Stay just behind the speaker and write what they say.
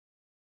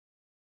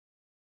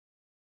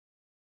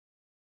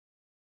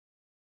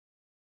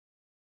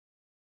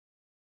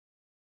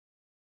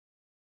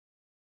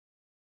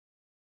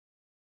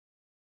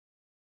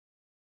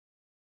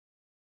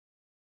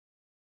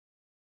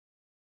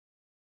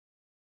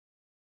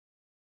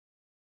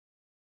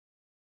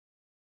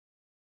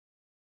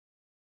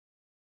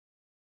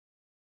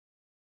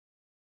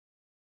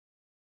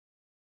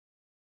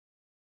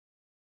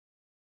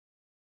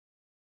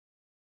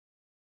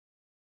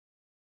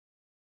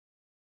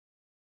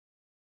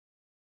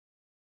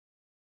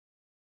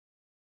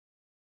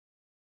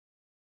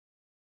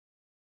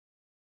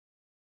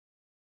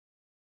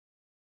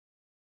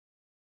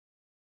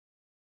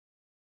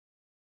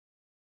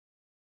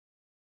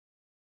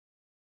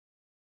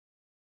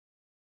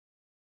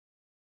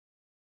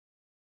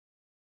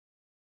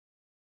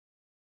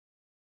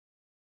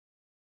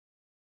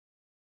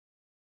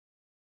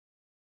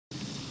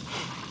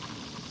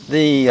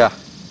The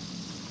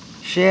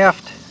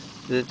shaft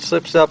that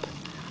slips up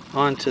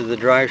onto the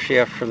drive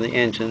shaft from the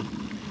engine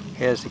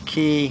has a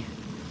key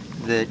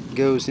that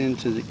goes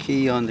into the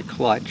key on the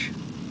clutch,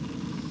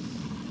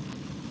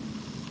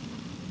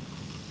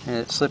 and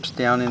it slips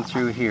down in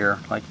through here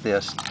like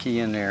this,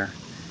 key in there,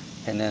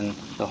 and then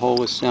the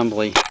whole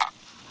assembly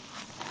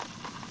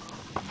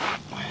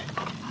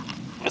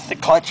with the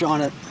clutch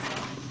on it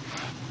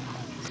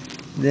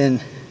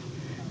then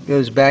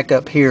goes back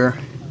up here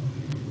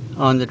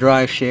on the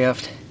drive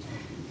shaft,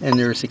 and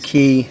there's a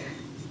key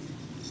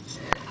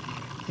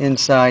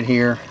inside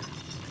here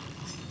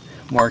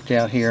marked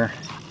out here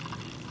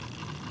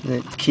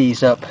that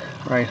keys up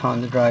right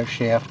on the drive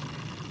shaft.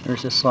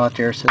 There's a slot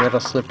there, so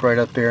that'll slip right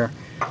up there.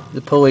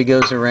 The pulley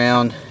goes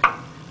around,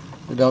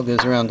 the belt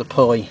goes around the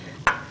pulley,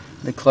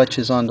 the clutch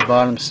is on the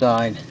bottom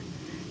side,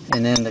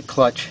 and then the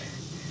clutch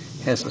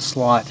has a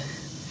slot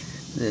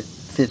that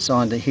fits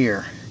onto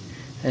here,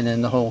 and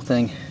then the whole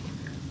thing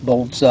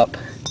bolts up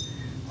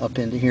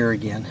into here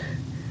again.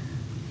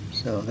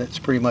 So that's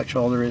pretty much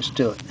all there is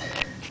to it.